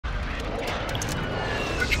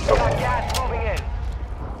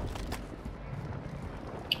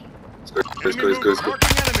Let's go, let's go, let's go.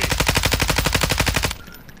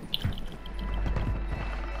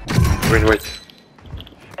 Green, wait.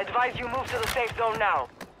 Advise you move to the safe zone now.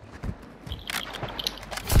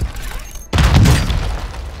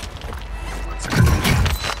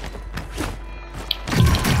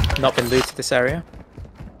 Not been looted this area.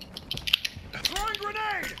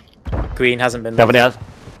 Green hasn't been Nobody looted. else.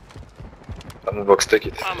 Ammo box, take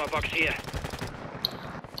it. Armor box here.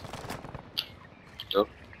 No?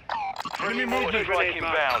 Enemy movement strike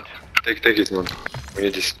inbound. Take it, man. We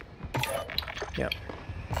need this. Yep.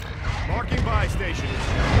 Marking buy station.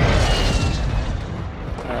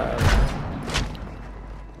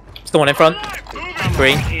 It's the one in front.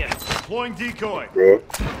 Green. Here. Deploying decoy. Bro.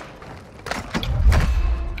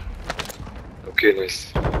 Okay,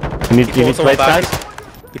 nice. You need Bought someone plates, back. guys?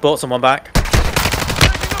 You bought someone back.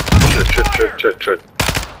 Tread.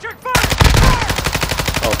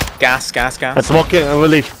 Oh, gas. Let's walk in and we'll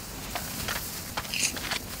leave.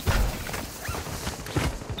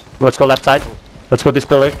 Let's go left side. Let's go this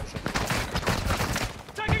pillar.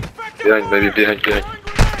 Behind, maybe behind.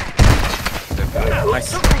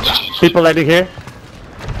 Nice. People landing here.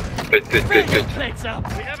 Wait. We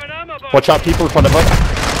have an armor box. Watch out, people in front of us.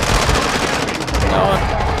 No.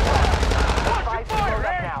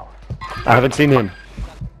 I haven't seen him.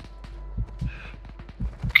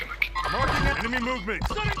 Marking enemy movement.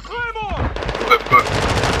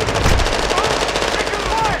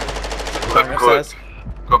 Upstairs.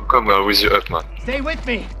 Come, we're with you up, man. Stay with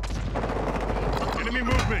me. Enemy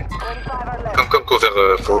movement. Come,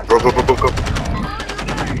 cover, for bro.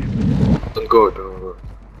 Don't go.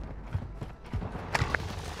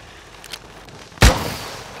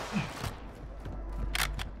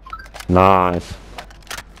 Nice.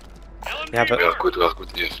 We have We it. are good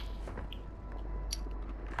here.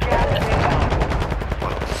 Oh,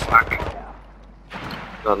 fuck.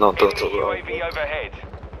 No, don't. UAV overhead.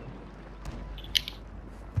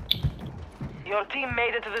 Your team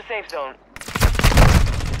made it to the safe zone.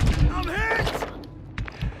 I'm hit.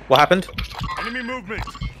 What happened? Enemy movement.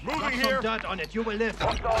 Drop Moving some here. dirt on it. You will live.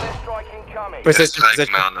 Solid strike incoming. Precision.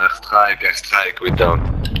 Airstrike, man. Airstrike. We're down.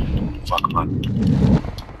 Fuck, man.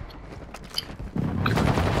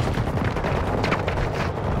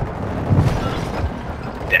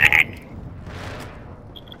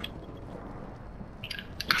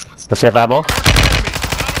 Does he have ammo?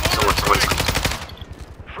 Someone's coming.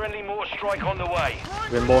 Friendly mortar strike on the way.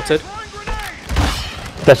 Been mortared.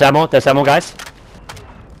 There's ammo, guys.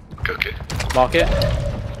 Okay. Mark it.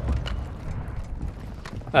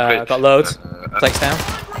 Great. Got loads. Plates down.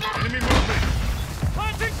 Enemy movement.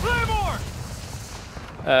 Planting Claymore.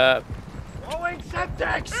 Throwing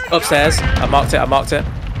Semtex. Upstairs. I marked it.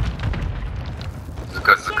 The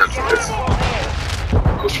guys.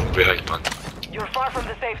 Go from behind, man. You're far from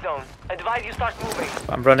the safe zone. Advise you start moving.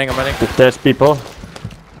 I'm running. There's people.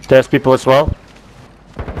 There's people as well.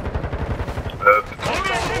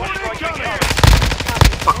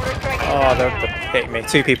 Oh, they're hitting me.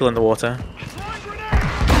 2 people in the water.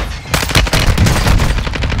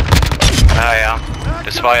 Ah ja,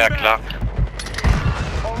 das war ja klar.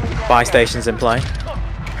 Buy stations in play.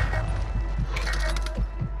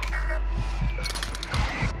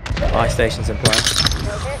 Buy stations in play.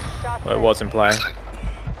 Well, it was in play.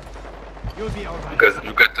 You'll be alright. Guys,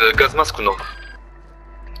 you got gas mask or no?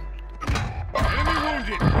 Enemy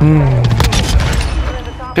wounded.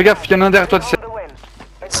 Fais gaffe, y'en a un derrière toi. On the win.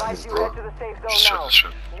 Advise you head to the safe zone now.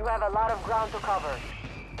 Sure. You have a lot of ground to cover.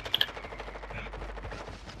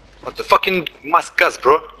 What the fucking mask gas,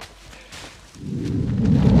 bro?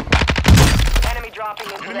 Enemy dropping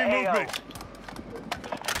into the Enemy AO. movement.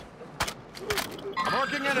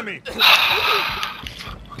 Marking enemy.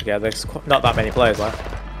 Yeah, there's not that many players left.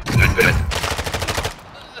 Behind.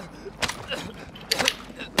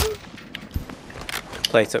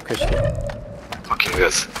 Plate up, Christian. Fucking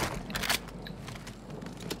gas.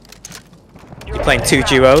 You're playing 2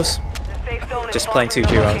 duos. The safe zone is Just playing 2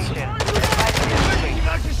 marked in duos. location.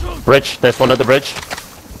 Advise you move. Bridge, there's one at the bridge.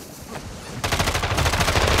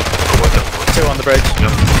 2 on the bridge.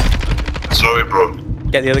 Sorry, bro.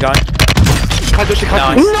 Get the other guy. Nice.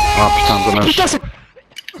 Ah putain, dommage.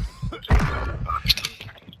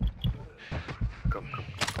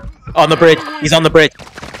 On the bridge. He's on the bridge.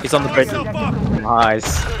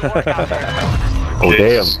 Nice. Oh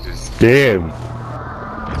damn. Damn.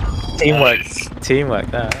 Teamwork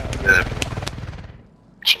there. Yeah.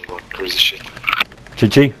 Some more crazy shit.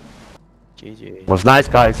 GG. GG. Was nice,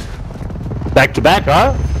 guys. Back to back,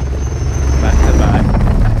 huh? Back to